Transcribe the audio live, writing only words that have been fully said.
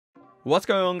What's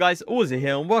going on, guys? Auzio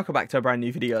here and welcome back to a brand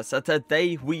new video. So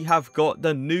today we have got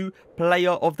the new player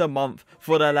of the month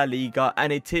for the La Liga,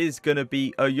 and it is going to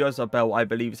be OYARZABAL, I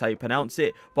believe is how you pronounce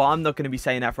it, but I'm not going to be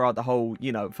saying that throughout the whole,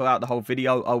 throughout the whole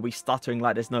video. I'll be stuttering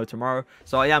like there's no tomorrow,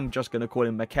 so I am just going to call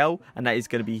him Mikel, and that is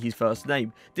going to be his first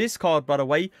name. This card, by the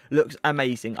way, looks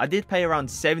amazing. I did pay around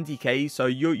 70k, so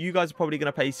you guys are probably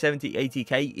going to pay 70,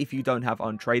 80k if you don't have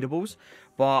untradables,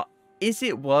 but is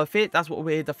it worth it? That's what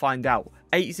we're here to find out.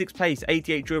 86 pace,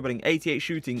 88 dribbling, 88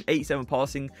 shooting, 87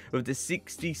 passing with the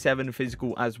 67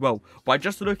 physical as well. By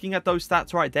just looking at those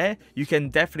stats right there, you can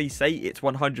definitely say it's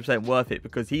 100% worth it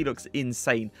because he looks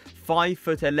insane.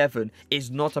 5'11" is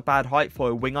not a bad height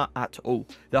for a winger at all.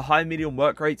 The high medium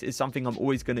work rate is something I'm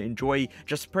always going to enjoy.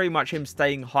 Just pretty much him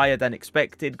staying higher than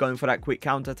expected, going for that quick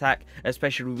counter attack,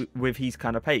 especially with his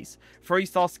kind of pace.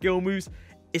 3-star skill moves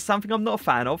is something I'm not a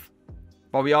fan of,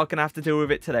 but we are going to have to deal with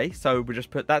it today, so we'll just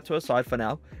put that to a side for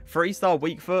now. 3-star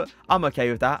weak foot, I'm okay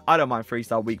with that. I don't mind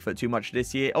 3-star weak foot too much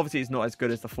this year. Obviously, it's not as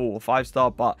good as the 4 or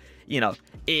 5-star, but, it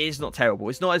is not terrible.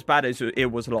 It's not as bad as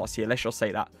it was last year, let's just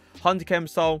say that. Hunter Chem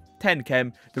style, 10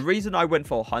 Chem. The reason I went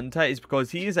for Hunter is because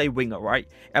he is a winger, right?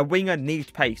 A winger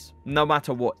needs pace, no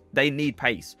matter what. They need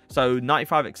pace. So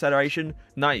 95 acceleration,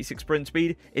 96 sprint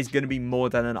speed is going to be more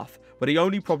than enough. But the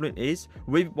only problem is,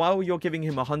 while you're giving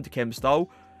him a Hunter Chem style,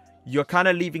 you're kind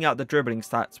of leaving out the dribbling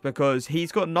stats because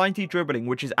he's got 90 dribbling,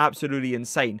 which is absolutely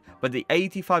insane. But the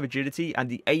 85 agility and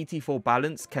the 84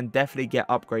 balance can definitely get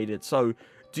upgraded. So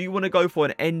do you want to go for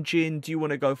an engine? Do you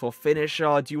want to go for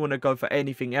finisher? Do you want to go for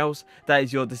anything else? That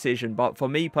is your decision. But for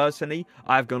me personally,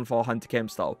 I've gone for a Hunter Chem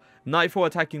style. 94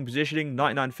 attacking positioning,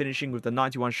 99 finishing with the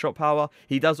 91 shot power.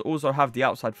 He does also have the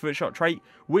outside foot shot trait,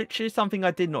 which is something I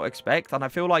did not expect. And I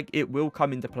feel like it will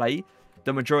come into play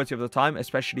the majority of the time,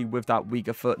 especially with that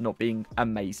weaker foot not being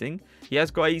amazing. He has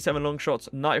got 87 long shots,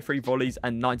 93 volleys,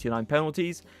 and 99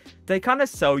 penalties. They kind of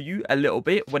sell you a little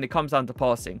bit when it comes down to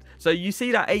passing. So you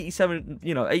see that 87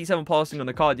 passing on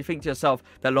the card, you think to yourself,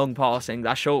 that long passing,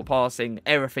 that short passing,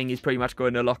 everything is pretty much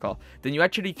going to locker. Then you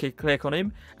actually click on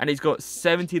him, and he's got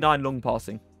 79 long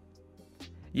passing.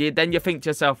 Then you think to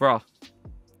yourself, rah,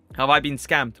 have I been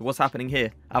scammed? What's happening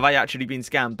here? Have I actually been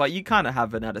scammed? But you kind of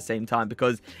haven't at the same time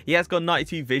because he has got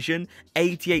 92 vision,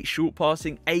 88 short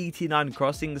passing, 89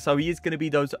 crossing. So he is going to be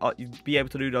able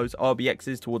to do those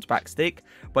RBXs towards back stick.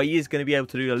 But he is going to be able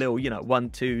to do a little,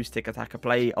 1-2 stick attacker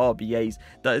play, RBAs.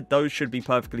 Those should be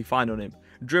perfectly fine on him.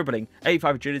 Dribbling,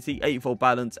 85 agility, 84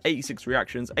 balance, 86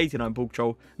 reactions, 89 ball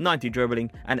control, 90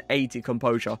 dribbling, and 80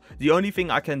 composure. The only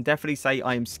thing I can definitely say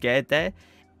I am scared there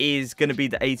is going to be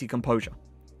the 80 composure.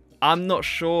 I'm not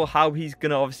sure how he's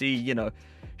going to obviously,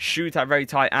 shoot at very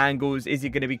tight angles. Is he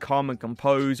going to be calm and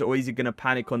composed, or is he going to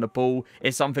panic on the ball?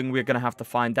 It's something we're going to have to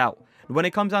find out. When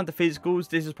it comes down to physicals,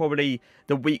 this is probably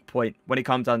the weak point when it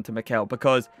comes down to Mikel,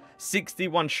 because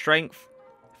 61 strength,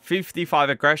 55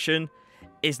 aggression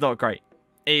is not great.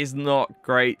 It is not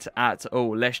great at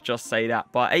all, let's just say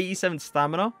that. But 87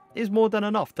 stamina is more than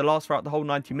enough to last throughout the whole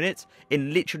 90 minutes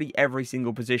in literally every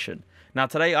single position. Now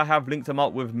today I have linked them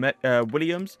up with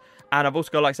Williams, and I've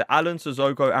also got like Alan,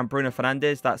 Sissoko and Bruno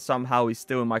Fernandes that somehow is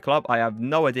still in my club. I have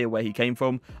no idea where he came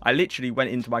from. I literally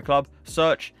went into my club,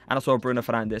 searched, and I saw Bruno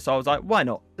Fernandes. So I was like, why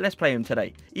not? Let's play him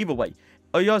today. Either way,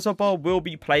 OYARZABAL will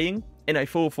be playing in a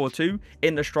 4-4-2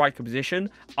 in the striker position.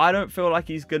 I don't feel like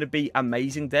he's going to be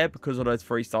amazing there because of those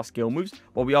 3-star skill moves,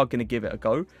 but we are going to give it a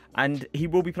go. And he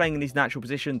will be playing in his natural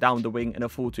position down the wing in a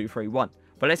 4-2-3-1.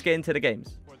 But let's get into the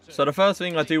games. So the first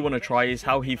thing I do want to try is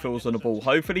how he feels on the ball.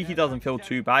 Hopefully he doesn't feel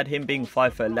too bad. Him being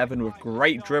 5'11" with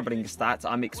great dribbling stats,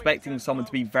 I'm expecting someone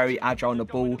to be very agile on the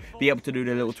ball, be able to do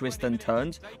the little twists and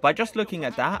turns. By just looking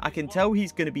at that, I can tell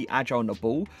he's going to be agile on the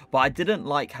ball, but I didn't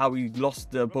like how he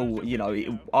lost the ball,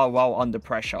 while under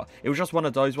pressure. It was just one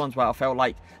of those ones where I felt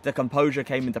like the composure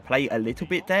came into play a little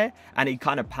bit there, and he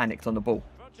kind of panicked on the ball.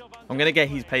 I'm going to get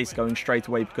his pace going straight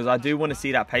away because I do want to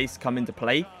see that pace come into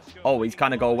play. Oh, he's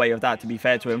kind of got away with that, to be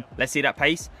fair to him. Let's see that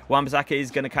pace. Wan-Bissaka is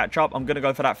going to catch up. I'm going to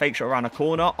go for that fake shot around the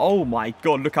corner. Oh my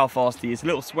god, look how fast he is. A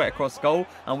little sweat across goal,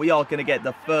 and we are going to get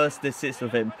the first assist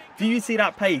of him. Do you see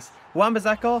that pace?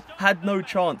 Wan-Bissaka had no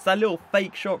chance. That little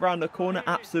fake shot around the corner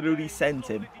absolutely sent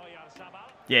him.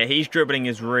 Yeah, his dribbling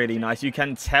is really nice. You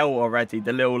can tell already.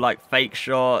 The little fake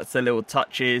shots, the little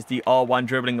touches, the R1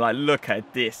 dribbling. Look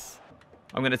at this.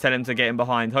 I'm going to tell him to get in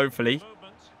behind. Hopefully,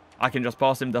 I can just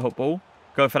pass him the hook ball.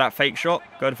 Go for that fake shot.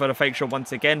 Go for the fake shot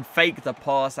once again. Fake the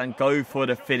pass and go for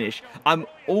the finish. I'm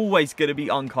always going to be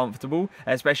uncomfortable,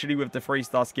 especially with the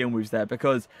 3-star skill moves there.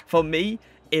 Because for me,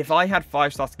 if I had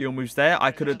 5-star skill moves there,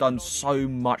 I could have done so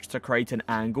much to create an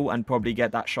angle and probably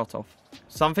get that shot off.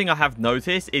 Something I have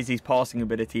noticed is his passing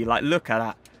ability. Like, look at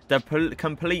that. The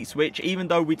complete switch, even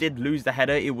though we did lose the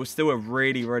header, it was still a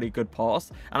really, really good pass.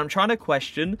 And I'm trying to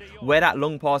question where that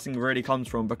long passing really comes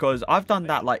from, because I've done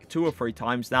that like 2 or 3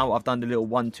 times now. I've done the little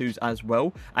 1-2s as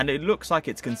well, and it looks like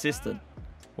it's consistent.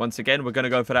 Once again, we're going to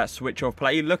go for that switch off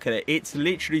play. Look at it. It's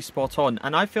literally spot on.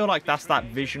 And I feel like that's that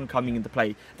vision coming into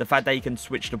play. The fact that he can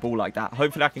switch the ball like that.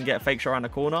 Hopefully I can get a fake shot around the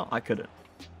corner. I couldn't.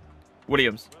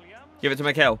 Williams. Give it to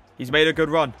Mikel. He's made a good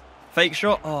run. Fake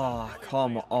shot. Oh,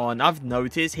 come on. I've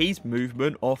noticed his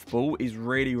movement off ball is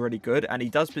really, really good. And he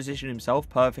does position himself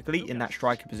perfectly in that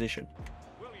striker position.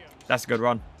 That's a good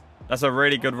run. That's a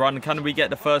really good run. Can we get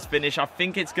the first finish? I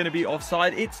think it's going to be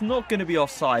offside. It's not going to be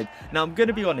offside. Now, I'm going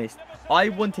to be honest. I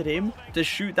wanted him to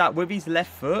shoot that with his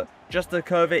left foot just to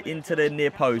curve it into the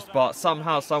near post. But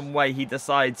somehow, some way, he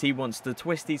decides he wants to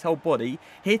twist his whole body,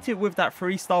 hit it with that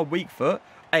 3-star weak foot.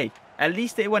 Hey, at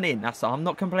least it went in. That's all. I'm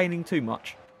not complaining too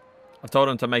much. I've told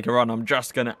him to make a run. I'm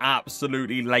just going to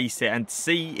absolutely lace it and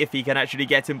see if he can actually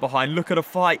get him behind. Look at the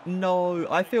fight. No,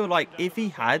 I feel like if he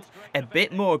had a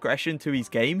bit more aggression to his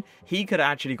game, he could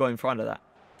actually go in front of that.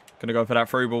 Going to go for that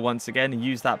through ball once again and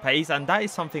use that pace. And that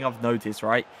is something I've noticed,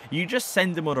 right? You just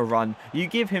send him on a run. You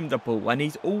give him the ball and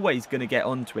he's always going to get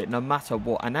onto it no matter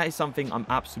what. And that is something I'm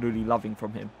absolutely loving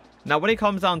from him. Now, when it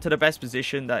comes down to the best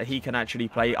position that he can actually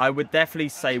play, I would definitely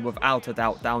say without a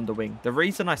doubt down the wing. The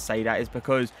reason I say that is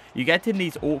because you get in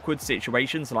these awkward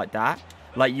situations like that.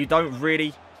 Like, you don't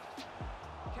really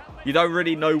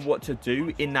know what to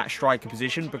do in that striker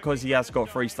position because he has got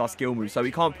 3-star skill moves. So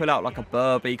he can't pull out like a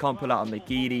Berber, he can't pull out a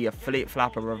McGeady, a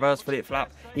flip-flap, a reverse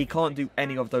flip-flap. He can't do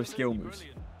any of those skill moves.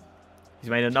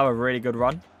 He's made another really good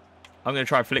run. I'm going to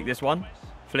try and flick this one.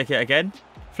 Flick it again.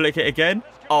 Flick it again.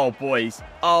 Oh, boys.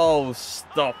 Oh,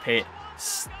 stop it.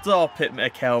 Stop it,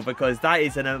 Mikel, because that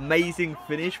is an amazing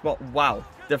finish. But, wow.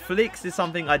 The flicks is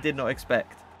something I did not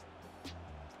expect.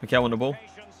 Mikel on the ball.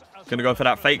 Going to go for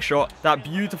that fake shot. That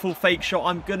beautiful fake shot.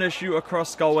 I'm going to shoot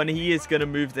across goal, and he is going to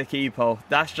move the keeper.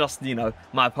 That's just, you know,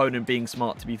 my opponent being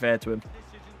smart, to be fair to him.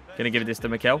 Going to give this to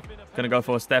Mikel. Going to go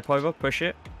for a step over. Push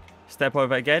it. Step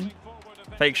over again.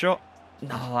 Fake shot.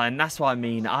 No, and that's what I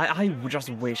mean. I just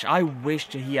wish. I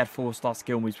wished he had 4-star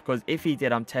skill moves, because if he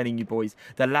did, I'm telling you boys,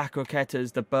 the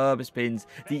Lakeys, the Berber spins,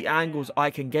 the angles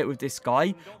I can get with this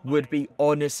guy would be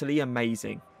honestly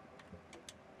amazing.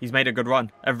 He's made a good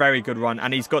run, a very good run,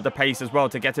 and he's got the pace as well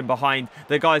to get him behind.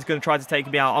 The guy's going to try to take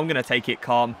me out. I'm going to take it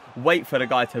calm, wait for the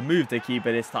guy to move the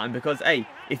keeper this time, because, hey,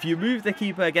 if you move the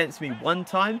keeper against me one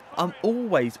time, I'm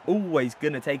always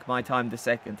going to take my time the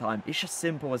second time. It's just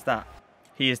simple as that.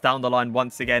 He is down the line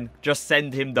once again. Just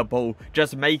send him the ball.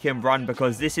 Just make him run,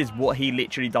 because this is what he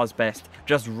literally does best.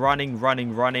 Just running,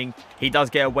 running, running. He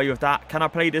does get away with that. Can I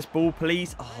play this ball,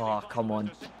 please? Oh, come on.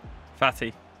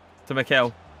 Fatty to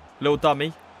Mikel. Little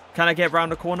dummy. Can I get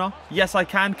round the corner? Yes, I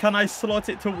can. Can I slot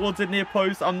it towards the near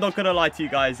post? I'm not going to lie to you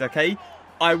guys, okay?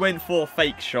 I went for a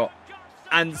fake shot.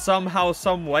 And somehow,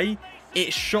 some way,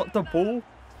 it shot the ball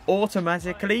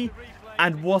automatically.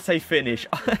 And what a finish.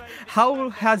 How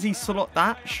has he slot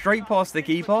that straight past the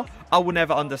keeper? I will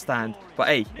never understand. But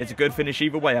hey, it's a good finish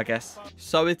either way, I guess.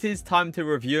 So it is time to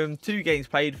review him. 2 games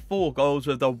played, 4 goals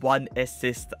with the 1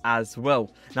 assist as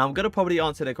well. Now, I'm going to probably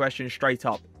answer the question straight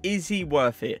up. Is he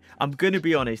worth it? I'm going to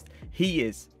be honest. He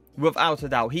is. Without a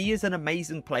doubt, he is an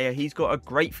amazing player. He's got a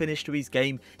great finish to his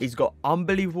game. He's got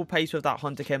unbelievable pace with that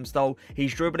Hunter Chem style.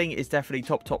 His dribbling is definitely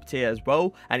top tier as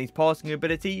well. And his passing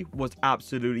ability was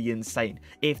absolutely insane.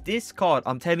 If this card,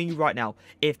 I'm telling you right now,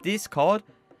 if this card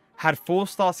had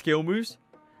 4-star skill moves,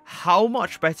 how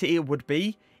much better it would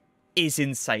be is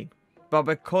insane. But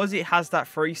because it has that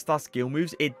 3-star skill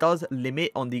moves, it does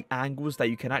limit on the angles that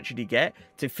you can actually get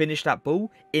to finish that ball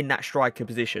in that striker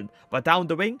position. But down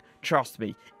the wing, trust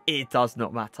me, it does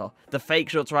not matter. The fake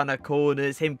shots around the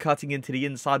corners, him cutting into the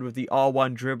inside with the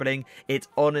R1 dribbling, it's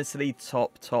honestly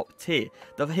top tier.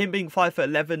 Him being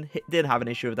 5'11", didn't have an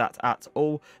issue with that at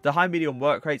all. The high medium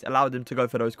work rate allowed him to go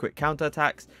for those quick counter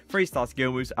attacks. 3-star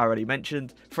skill moves, I already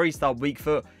mentioned. 3-star weak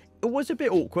foot. It was a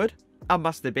bit awkward. I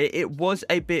must admit, it was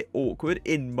a bit awkward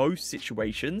in most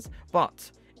situations,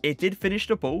 but it did finish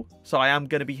the ball, so I am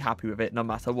going to be happy with it no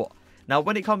matter what. Now,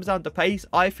 when it comes down to pace,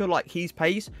 I feel like his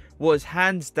pace was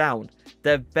hands down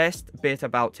the best bit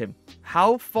about him.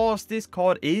 How fast this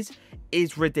card is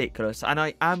ridiculous, and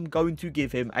I am going to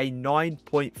give him a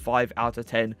 9.5 out of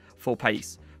 10 for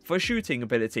pace. for shooting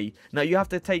ability. Now, you have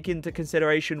to take into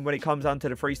consideration when it comes down to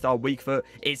the freestyle weak foot,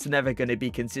 it's never going to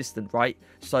be consistent, right?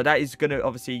 So that is going to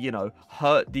obviously, you know,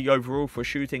 hurt the overall for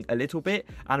shooting a little bit.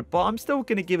 But I'm still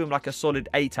going to give him like a solid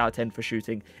 8 out of 10 for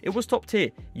shooting. It was top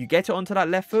tier. You get it onto that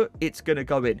left foot, it's going to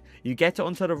go in. You get it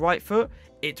onto the right foot,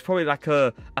 it's probably like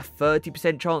a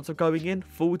 30% chance of going in,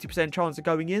 40% chance of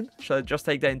going in. So just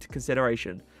take that into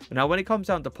consideration. Now, when it comes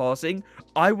down to passing,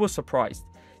 I was surprised.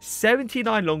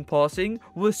 79 long passing,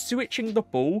 was switching the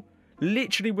ball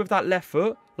literally with that left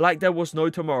foot like there was no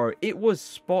tomorrow. It was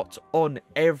spot on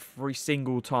every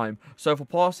single time. So for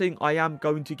passing, I am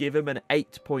going to give him an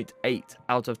 8.8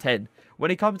 out of 10. When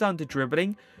it comes down to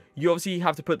dribbling, you obviously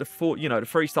have to put the the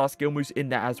 3-star skill moves in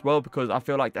there as well, because I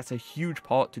feel like that's a huge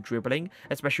part to dribbling,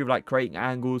 especially with like creating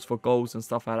angles for goals and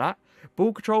stuff like that.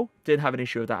 Ball control, didn't have an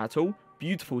issue with that at all.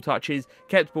 Beautiful touches,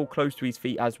 kept the ball close to his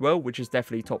feet as well, which is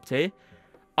definitely top tier.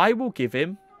 I will give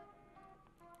him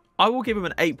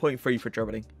an 8.3 for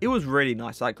dribbling. It was really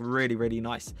nice, like really, really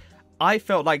nice. I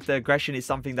felt like the aggression is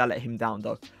something that let him down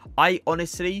though. I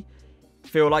honestly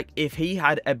feel like if he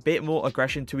had a bit more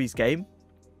aggression to his game,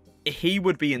 he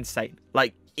would be insane.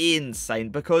 Like insane.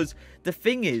 Because the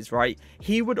thing is, right,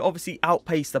 he would obviously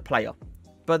outpace the player.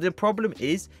 But the problem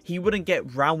is he wouldn't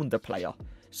get round the player.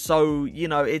 So, you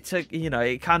know,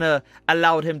 it kind of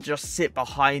allowed him to just sit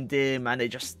behind him, and it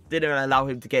just didn't allow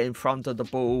him to get in front of the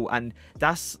ball. And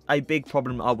that's a big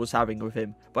problem I was having with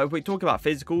him. But if we talk about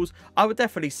physicals, I would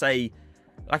definitely say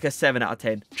like a 7 out of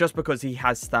 10, just because he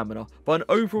has stamina. But an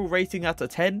overall rating out of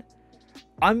 10,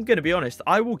 I'm going to be honest,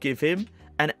 I will give him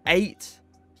an 8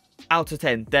 out of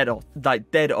 10, dead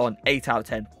on 8 out of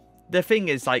 10. The thing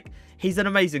is, like, he's an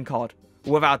amazing card,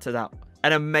 without a doubt.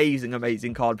 An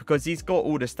amazing card, because he's got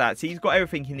all the stats. He's got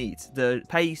everything he needs. The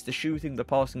pace, the shooting, the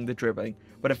passing, the dribbling.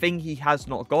 But the thing he has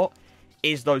not got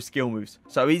is those skill moves.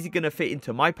 So is he going to fit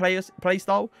into my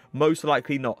playstyle? Most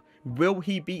likely not. Will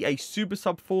he be a super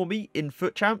sub for me in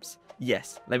FUT Champs?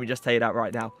 Yes, let me just tell you that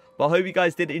right now. But I hope you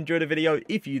guys did enjoy the video.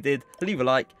 If you did, leave a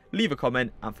like, leave a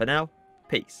comment, and for now,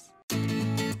 peace.